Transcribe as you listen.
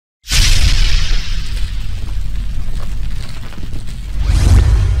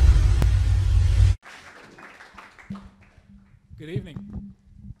Good evening.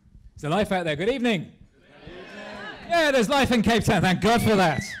 Is there life out there? Good evening. Good evening. Yeah, there's life in Cape Town. Thank God for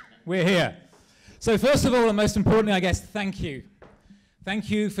that. We're here. So first of all, and most importantly, I guess, thank you. Thank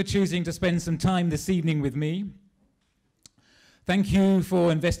you for choosing to spend some time this evening with me. Thank you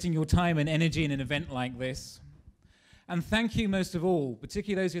for investing your time and energy in an event like this. And thank you most of all,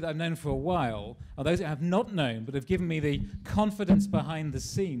 particularly those of you that I've known for a while, or those that I have not known, but have given me the confidence behind the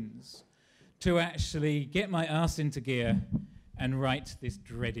scenes to actually get my arse into gear and write this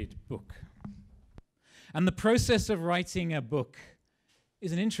dreaded book. And the process of writing a book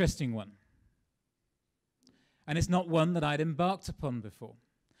is an interesting one. And it's not one that I'd embarked upon before.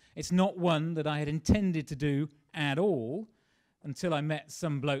 It's not one that I had intended to do at all until I met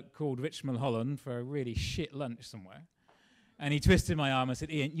some bloke called Rich Mulholland for a really shit lunch somewhere. And he twisted my arm and said,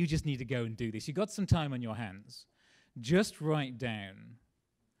 "Ian, you just need to go and do this. You've got some time on your hands. Just write down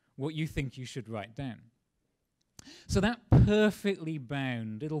what you think you should write down." So that perfectly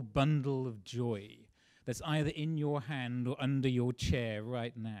bound little bundle of joy that's either in your hand or under your chair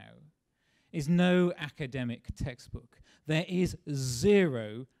right now is no academic textbook. There is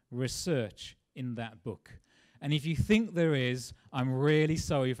zero research in that book. And if you think there is, I'm really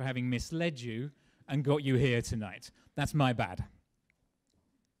sorry for having misled you and got you here tonight. That's my bad.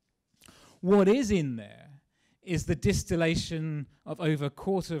 What is in there is the distillation of over a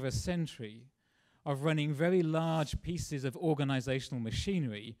quarter of a century of running very large pieces of organizational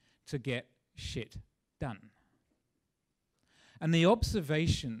machinery to get shit done. And the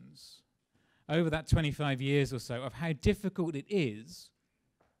observations over that 25 years or so of how difficult it is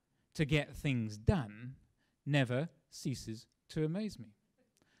to get things done never ceases to amaze me.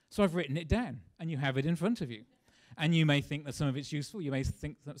 So I've written it down, and you have it in front of you. And you may think that some of it's useful, you may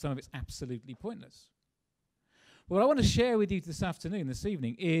think that some of it's absolutely pointless. What I want to share with you this afternoon, this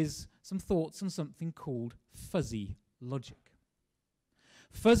evening, is some thoughts on something called fuzzy logic.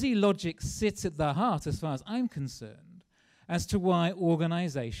 Fuzzy logic sits at the heart, as far as I'm concerned, as to why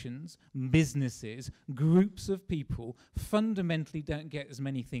organizations, businesses, groups of people fundamentally don't get as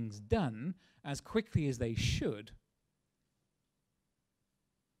many things done as quickly as they should.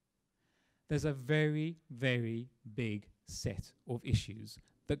 There's a very, very big set of issues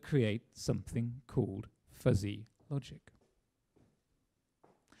that create something called fuzzy logic.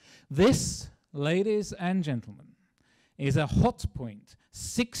 This, ladies and gentlemen, is a Hotpoint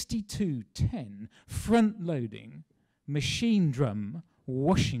 6210 front-loading machine drum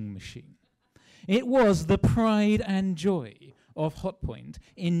washing machine. It was the pride and joy of Hotpoint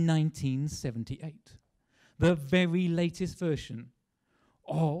in 1978, the very latest version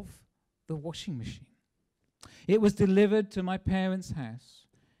of the washing machine. It was delivered to my parents' house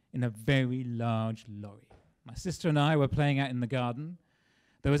in a very large lorry. My sister and I were playing out in the garden.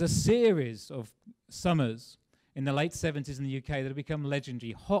 There was a series of summers in the late 70s in the UK that had become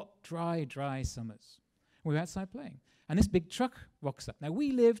legendary, hot, dry summers. We were outside playing, and this big truck rocks up. Now,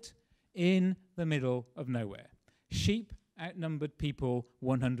 we lived in the middle of nowhere. Sheep outnumbered people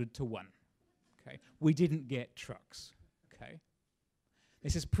 100 to 1. Okay? We didn't get trucks. Okay?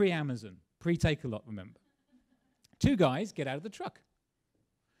 This is pre-Amazon, pre-Take-A-Lot, remember. Two guys get out of the truck.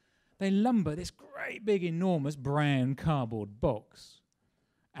 They lumber this great big enormous brown cardboard box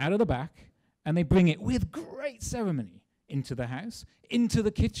out of the back, and they bring it with great ceremony into the house, into the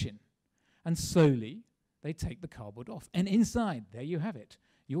kitchen, and slowly they take the cardboard off. And inside, there you have it,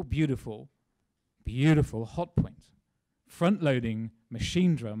 your beautiful, beautiful Hotpoint front-loading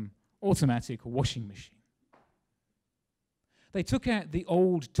machine drum automatic washing machine. They took out the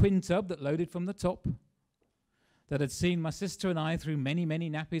old twin tub that loaded from the top, that had seen my sister and I through many, many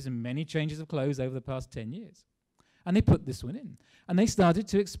nappies and many changes of clothes over the past 10 years. And they put this one in. And they started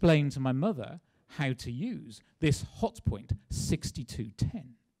to explain to my mother how to use this Hotpoint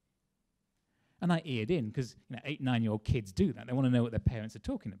 6210. And I eared in, because 8, 9-year-old kids do that. They want to know what their parents are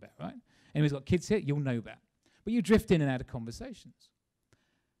talking about, right? Anyone's got kids here, you'll know that. But you drift in and out of conversations.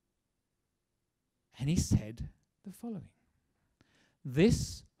 And he said the following.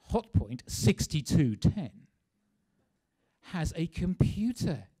 This Hotpoint 6210 has a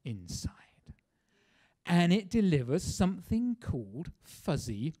computer inside, and it delivers something called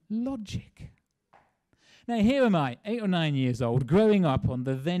fuzzy logic. Now, here am I, 8 or 9 years old, growing up on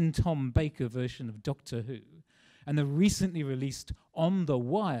the then Tom Baker version of Doctor Who, and the recently released On the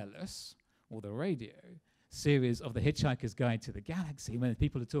Wireless, or the radio, series of The Hitchhiker's Guide to the Galaxy, when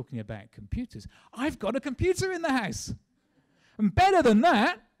people are talking about computers. I've got a computer in the house. And better than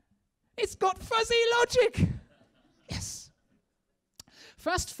that, it's got fuzzy logic. Yes.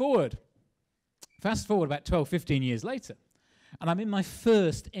 Fast forward about 12, 15 years later, and I'm in my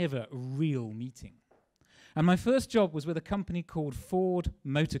first ever real meeting. And my first job was with a company called Ford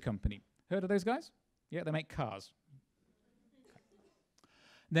Motor Company. Heard of those guys? Yeah, they make cars.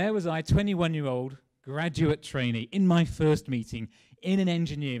 There was I, 21-year-old graduate trainee, in my first meeting in an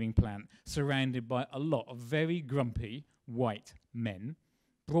engineering plant, surrounded by a lot of very grumpy white men,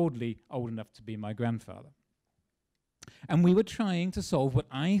 broadly old enough to be my grandfather. And we were trying to solve what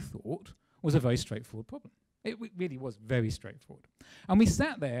I thought was a very straightforward problem. It really was very straightforward. And we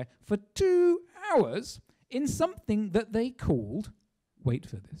sat there for 2 hours in something that they called, wait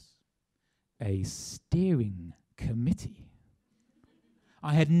for this, a steering committee.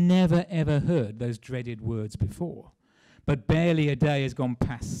 I had never, ever heard those dreaded words before, but barely a day has gone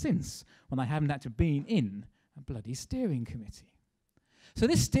past since when I haven't had to be in a bloody steering committee. So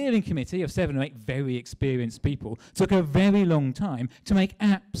this steering committee of 7 or 8 very experienced people took a very long time to make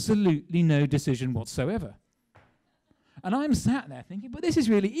absolutely no decision whatsoever. And I'm sat there thinking, but this is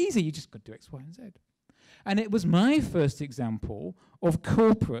really easy, you just got to do X, Y, and Z. And it was my first example of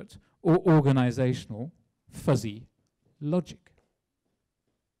corporate or organizational fuzzy logic.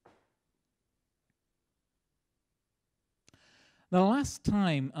 The last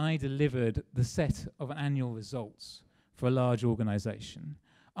time I delivered the set of annual results for a large organization,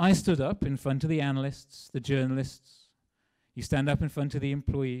 I stood up in front of the analysts, the journalists, you stand up in front of the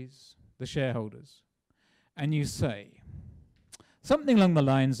employees, the shareholders, and you say something along the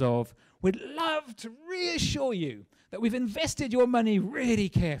lines of, we'd love to reassure you that we've invested your money really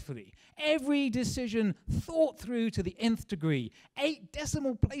carefully. Every decision thought through to the nth degree. 8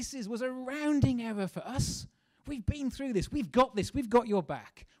 decimal places was a rounding error for us. We've been through this. We've got this. We've got your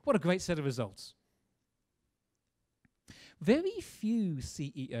back. What a great set of results. Very few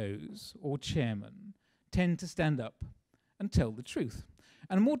CEOs or chairmen tend to stand up and tell the truth.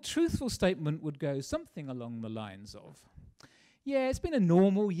 And a more truthful statement would go something along the lines of, yeah, it's been a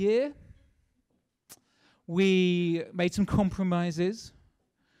normal year. We made some compromises.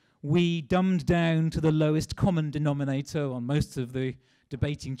 We dumbed down to the lowest common denominator on most of the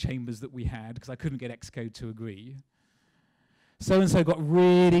debating chambers that we had, because I couldn't get Xcode to agree. So-and-so got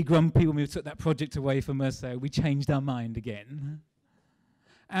really grumpy when we took that project away from us, so we changed our mind again.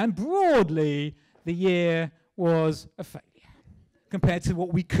 And broadly, the year was a failure compared to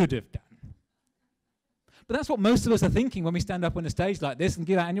what we could have done. But that's what most of us are thinking when we stand up on a stage like this and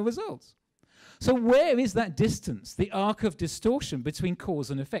give out annual results. So where is that distance, the arc of distortion between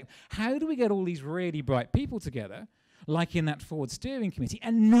cause and effect? How do we get all these really bright people together, like in that Ford steering committee,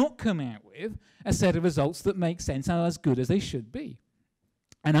 and not come out with a set of results that make sense and are as good as they should be?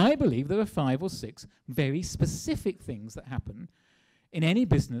 And I believe there are 5 or 6 very specific things that happen in any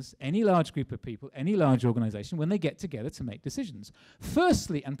business, any large group of people, any large organization when they get together to make decisions.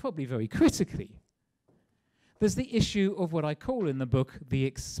 Firstly, and probably very critically, there's the issue of what I call in the book the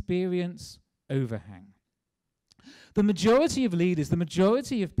experience overhang. The majority of leaders, the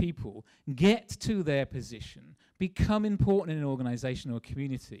majority of people get to their position, become important in an organization or a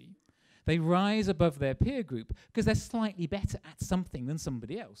community. They rise above their peer group because they're slightly better at something than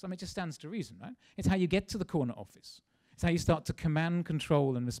somebody else. I mean, it just stands to reason, right? It's how you get to the corner office. It's how you start to command,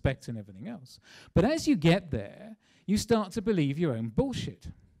 control, and respect and everything else. But as you get there, you start to believe your own bullshit.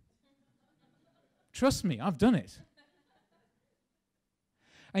 Trust me, I've done it.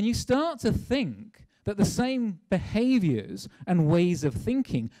 And you start to think that the same behaviors and ways of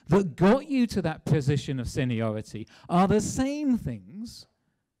thinking that got you to that position of seniority are the same things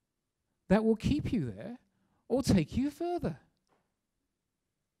that will keep you there or take you further.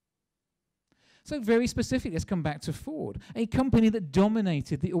 So very specific, let's come back to Ford, a company that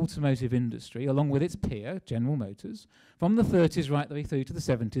dominated the automotive industry along with its peer, General Motors, from the 30s right the way through to the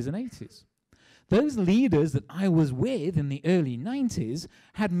 70s and 80s. Those leaders that I was with in the early 90s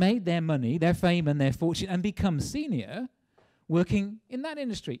had made their money, their fame and their fortune and become senior working in that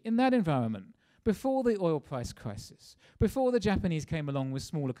industry, in that environment, before the oil price crisis, before the Japanese came along with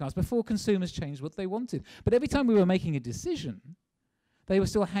smaller cars, before consumers changed what they wanted. But every time we were making a decision, they were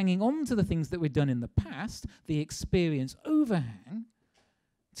still hanging on to the things that we'd done in the past, the experience overhang,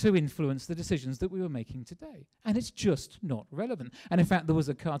 to influence the decisions that we were making today. And it's just not relevant. And in fact, there was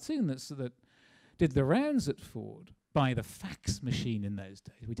a cartoon that did the rounds at Ford by the fax machine in those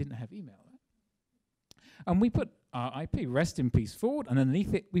days. We didn't have email. Right? And we put RIP, rest in peace Ford, and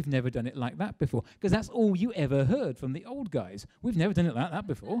underneath it, we've never done it like that before. Because that's all you ever heard from the old guys. We've never done it like that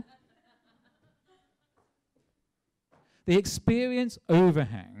before. The experience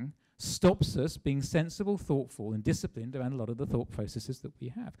overhang stops us being sensible, thoughtful, and disciplined around a lot of the thought processes that we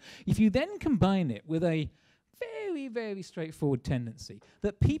have. If you then combine it with a very, very straightforward tendency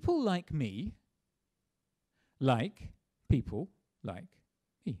that people like me like people like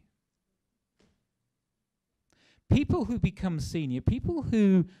me. People who become senior, people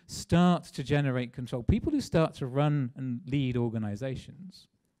who start to generate control, people who start to run and lead organizations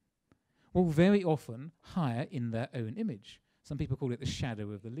will very often hire in their own image. Some people call it the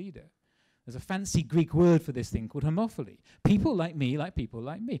shadow of the leader. There's a fancy Greek word for this thing called homophily. People like me like people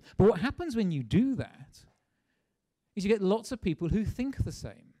like me. But what happens when you do that is you get lots of people who think the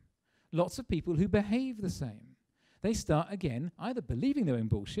same, lots of people who behave the same. They start, again, either believing their own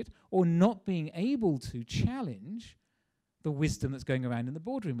bullshit or not being able to challenge the wisdom that's going around in the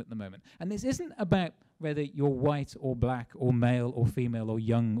boardroom at the moment. And this isn't about whether you're white or black or male or female or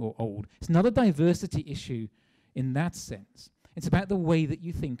young or old. It's not a diversity issue in that sense. It's about the way that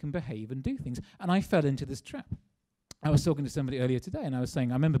you think and behave and do things. And I fell into this trap. I was talking to somebody earlier today, and I was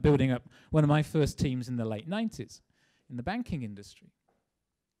saying, I remember building up one of my first teams in the late 90s in the banking industry.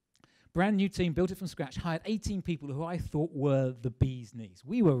 Brand new team, built it from scratch, hired 18 people who I thought were the bee's knees.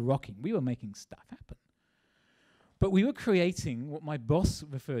 We were rocking. We were making stuff happen. But we were creating what my boss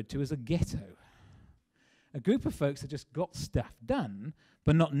referred to as a ghetto. A group of folks that just got stuff done,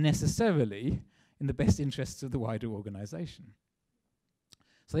 but not necessarily in the best interests of the wider organization.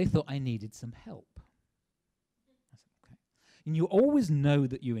 So they thought I needed some help. I said, okay. And you always know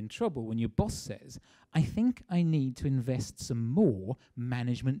that you're in trouble when your boss says, I think I need to invest some more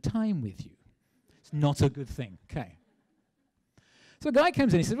management time with you. It's not a good thing. Okay. So a guy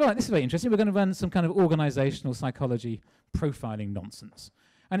comes in, he says, right, this is very interesting. We're going to run some kind of organizational psychology profiling nonsense.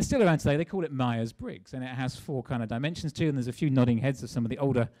 And it's still around today. They call it Myers-Briggs, and it has 4 kind of dimensions to it, and there's a few nodding heads of some of the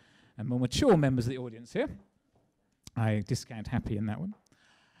older and more mature members of the audience here. I discount happy in that one.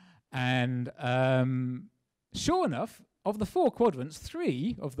 And sure enough, of the 4 quadrants,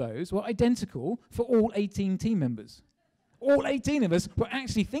 3 of those were identical for all 18 team members. All 18 of us were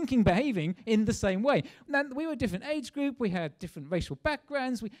actually thinking, behaving in the same way. Now, we were a different age group, we had different racial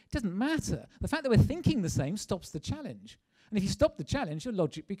backgrounds, it doesn't matter. The fact that we're thinking the same stops the challenge. And if you stop the challenge, your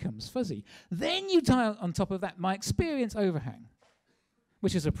logic becomes fuzzy. Then you tie on top of that my experience overhang,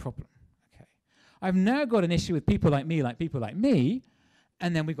 which is a problem. Okay. I've now got an issue with people like me,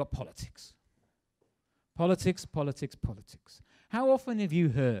 and then we've got politics. Politics, politics, politics. How often have you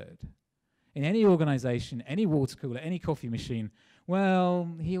heard in any organization, any water cooler, any coffee machine, well,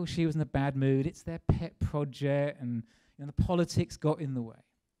 he or she was in a bad mood, it's their pet project, and the politics got in the way.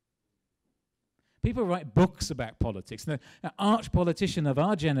 People write books about politics. An arch politician of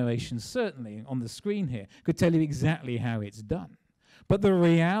our generation, certainly on the screen here, could tell you exactly how it's done. But the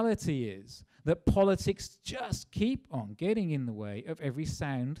reality is that politics just keep on getting in the way of every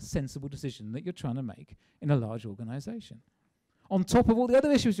sound, sensible decision that you're trying to make in a large organization. On top of all the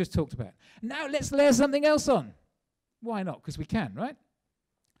other issues just talked about. Now let's layer something else on. Why not? Because we can, right?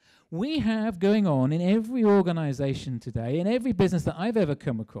 We have going on in every organization today, in every business that I've ever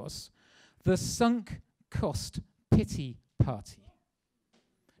come across, the sunk cost pity party.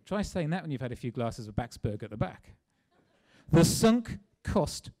 Try saying that when you've had a few glasses of Baxberg at the back. The sunk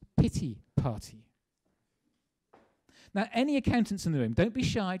cost pity party. Now, any accountants in the room, don't be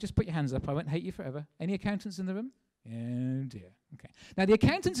shy, just put your hands up, I won't hate you forever. Any accountants in the room? Oh dear. Okay. Now, the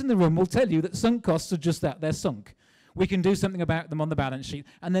accountants in the room will tell you that sunk costs are just that, they're sunk. We can do something about them on the balance sheet,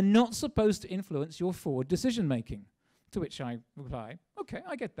 and they're not supposed to influence your forward decision making. To which I reply, okay,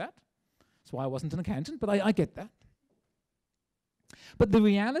 I get that. That's why I wasn't an accountant, but I get that. But the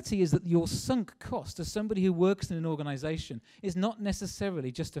reality is that your sunk cost as somebody who works in an organization is not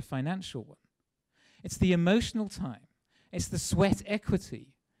necessarily just a financial one. It's the emotional time. It's the sweat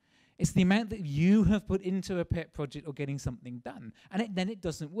equity. It's the amount that you have put into a pet project or getting something done. And then it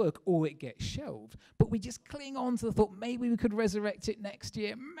doesn't work or it gets shelved. But we just cling on to the thought, maybe we could resurrect it next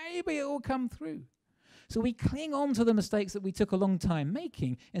year. Maybe it will come through. So we cling on to the mistakes that we took a long time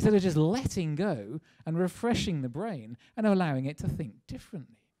making instead of just letting go and refreshing the brain and allowing it to think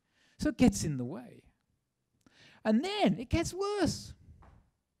differently. So it gets in the way. And then it gets worse.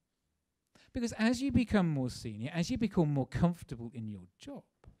 Because as you become more senior, as you become more comfortable in your job,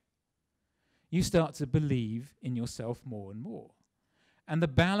 you start to believe in yourself more and more. And the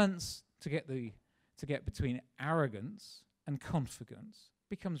balance to get between arrogance and confidence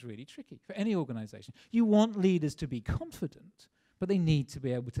becomes really tricky for any organization. You want leaders to be confident, but they need to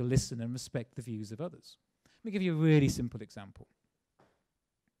be able to listen and respect the views of others. Let me give you a really simple example.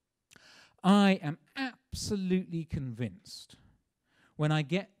 I am absolutely convinced when I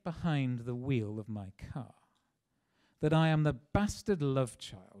get behind the wheel of my car that I am the bastard love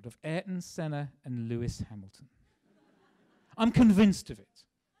child of Ayrton Senna and Lewis Hamilton. I'm convinced of it.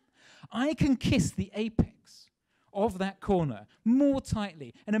 I can kiss the apex of that corner more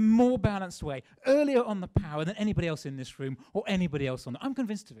tightly, in a more balanced way, earlier on the power than anybody else in this room or anybody else on it. I'm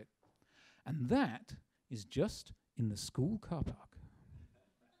convinced of it. And that is just in the school car park.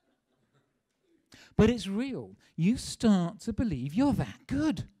 But it's real. You start to believe you're that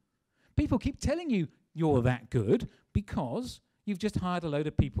good. People keep telling you you're that good because you've just hired a load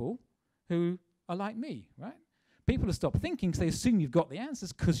of people who are like me, right? People have stopped thinking because they assume you've got the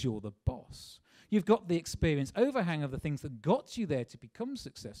answers because you're the boss. You've got the experience overhang of the things that got you there to become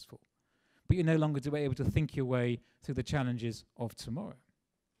successful, but you're no longer able to think your way through the challenges of tomorrow.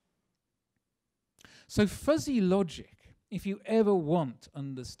 So fuzzy logic, if you ever want to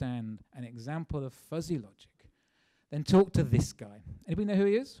understand an example of fuzzy logic, then talk to this guy. Anybody know who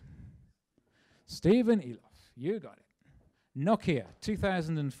he is? Stephen Eloff. You got it. Nokia,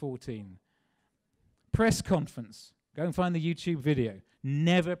 2014. Press conference. Go and find the YouTube video.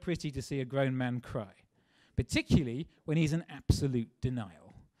 Never pretty to see a grown man cry, particularly when he's in absolute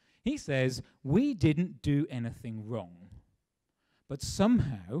denial. He says, we didn't do anything wrong, but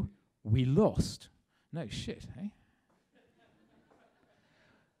somehow we lost. No shit, eh?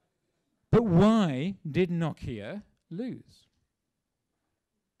 But why did Nokia lose?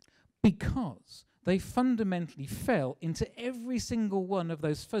 Because they fundamentally fell into every single one of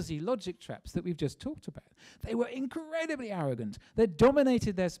those fuzzy logic traps that we've just talked about. They were incredibly arrogant. They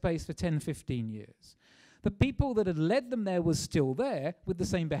dominated their space for 10, 15 years. The people that had led them there was still there with the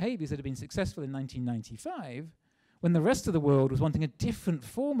same behaviors that had been successful in 1995, when the rest of the world was wanting a different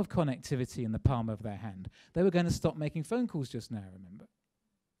form of connectivity in the palm of their hand. They were going to stop making phone calls just now, remember?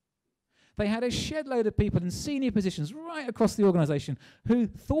 They had a shed load of people in senior positions right across the organization who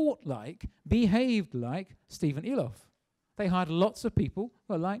thought like, behaved like Stephen Eloff. They hired lots of people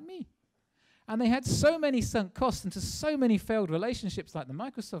who are like me. And they had so many sunk costs into so many failed relationships like the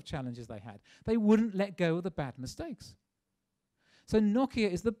Microsoft challenges they had, they wouldn't let go of the bad mistakes. So Nokia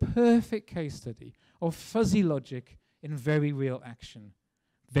is the perfect case study of fuzzy logic in very real action,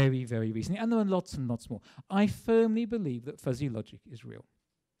 very, very recently. And there are lots and lots more. I firmly believe that fuzzy logic is real.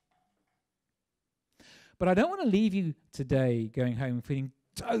 But I don't want to leave you today going home feeling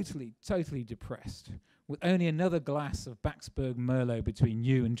totally, totally depressed with only another glass of Baxberg Merlot between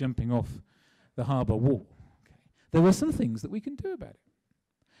you and jumping off the harbour wall. Okay. There are some things that we can do about it.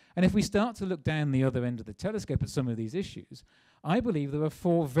 And if we start to look down the other end of the telescope at some of these issues, I believe there are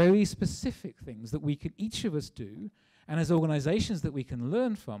 4 very specific things that we can each of us do, and as organizations that we can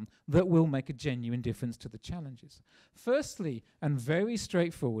learn from, that will make a genuine difference to the challenges. Firstly, and very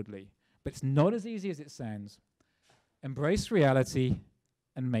straightforwardly, but it's not as easy as it sounds, embrace reality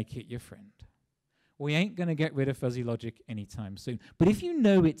and make it your friend. We ain't going to get rid of fuzzy logic anytime soon. But if you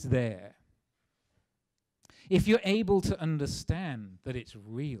know it's there, if you're able to understand that it's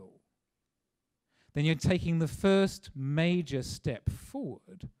real, then you're taking the first major step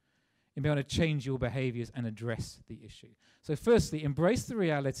forward in being able to change your behaviors and address the issue. So firstly, embrace the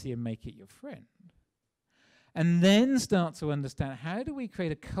reality and make it your friend. And then start to understand, how do we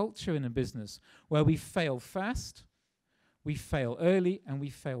create a culture in a business where we fail fast, we fail early, and we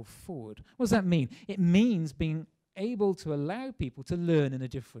fail forward? What does that mean? It means being able to allow people to learn in a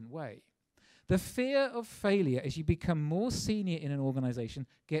different way. The fear of failure as you become more senior in an organization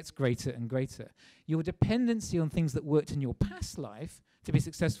gets greater and greater. Your dependency on things that worked in your past life to be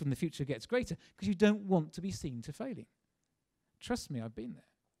successful in the future gets greater because you don't want to be seen to failing. Trust me, I've been there.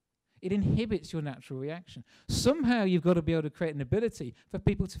 It inhibits your natural reaction. Somehow you've got to be able to create an ability for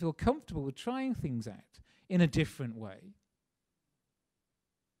people to feel comfortable with trying things out in a different way,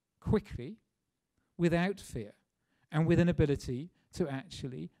 quickly, without fear, and with an ability to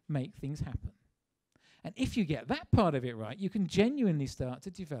actually make things happen. And if you get that part of it right, you can genuinely start to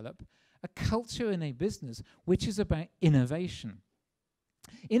develop a culture in a business which is about innovation.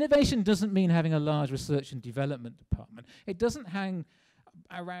 Innovation doesn't mean having a large research and development department. It doesn't hang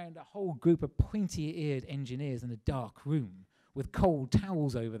around a whole group of pointy-eared engineers in a dark room with cold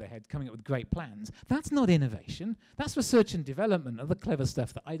towels over their heads coming up with great plans. That's not innovation. That's research and development of the clever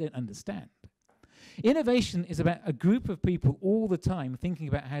stuff that I don't understand. Innovation is about a group of people all the time thinking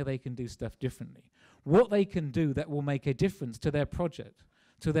about how they can do stuff differently, what they can do that will make a difference to their project,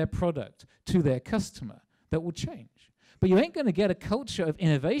 to their product, to their customer, that will change. But you ain't going to get a culture of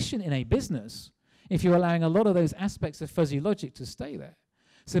innovation in a business if you're allowing a lot of those aspects of fuzzy logic to stay there.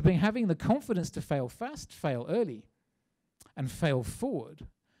 So having the confidence to fail fast, fail early, and fail forward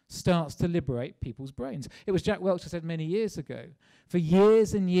starts to liberate people's brains. It was Jack Welch who said many years ago, for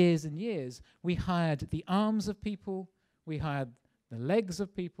years and years and years, we hired the arms of people, we hired the legs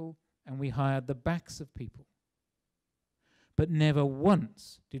of people, and we hired the backs of people. But never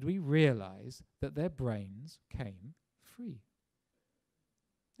once did we realize that their brains came free.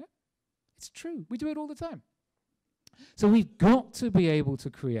 Yeah, it's true. We do it all the time. So we've got to be able to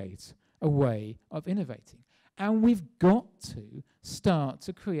create a way of innovating. And we've got to start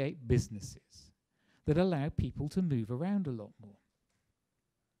to create businesses that allow people to move around a lot more.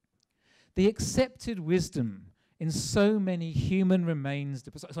 The accepted wisdom in so many human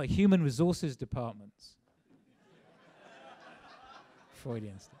resources departments.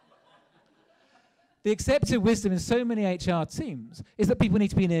 Freudian stuff. The accepted wisdom in so many HR teams is that people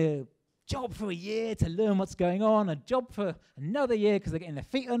need to be in a job for a year to learn what's going on, a job for another year because they're getting their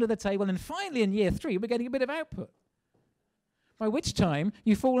feet under the table, and finally in year 3 we're getting a bit of output. By which time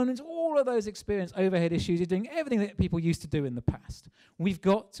you've fallen into all of those experience overhead issues, you're doing everything that people used to do in the past. We've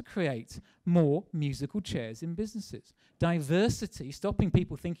got to create more musical chairs in businesses. Diversity, stopping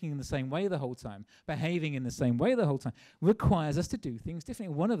people thinking in the same way the whole time, behaving in the same way the whole time, requires us to do things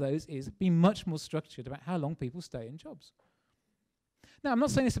differently. One of those is be much more structured about how long people stay in jobs. Now, I'm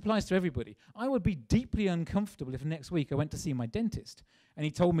not saying this applies to everybody. I would be deeply uncomfortable if next week I went to see my dentist and he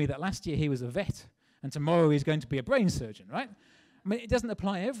told me that last year he was a vet and tomorrow he's going to be a brain surgeon, right? I mean, it doesn't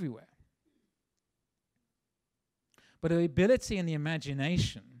apply everywhere. But the ability and the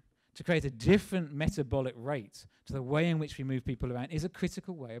imagination to create a different metabolic rate to the way in which we move people around is a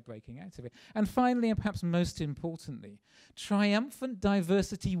critical way of breaking out of it. And finally, and perhaps most importantly, triumphant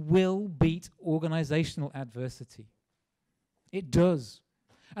diversity will beat organizational adversity. It does.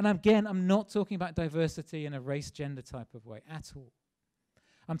 And again, I'm not talking about diversity in a race, gender type of way at all.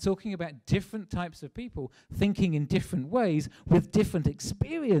 I'm talking about different types of people thinking in different ways with different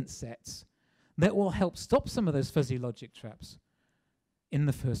experience sets that will help stop some of those fuzzy logic traps in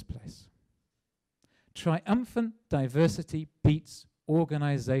the first place. Triumphant diversity beats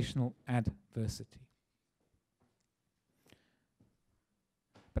organizational adversity.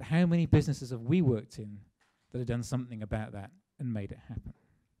 But how many businesses have we worked in that have done something about that and made it happen?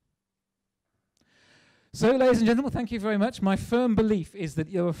 So, ladies and gentlemen, thank you very much. My firm belief is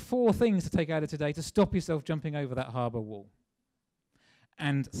that there are 4 things to take out of today to stop yourself jumping over that harbour wall.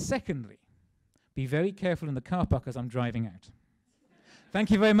 And secondly, be very careful in the car park as I'm driving out.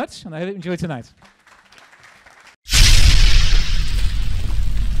 Thank you very much, and I hope you enjoyed tonight.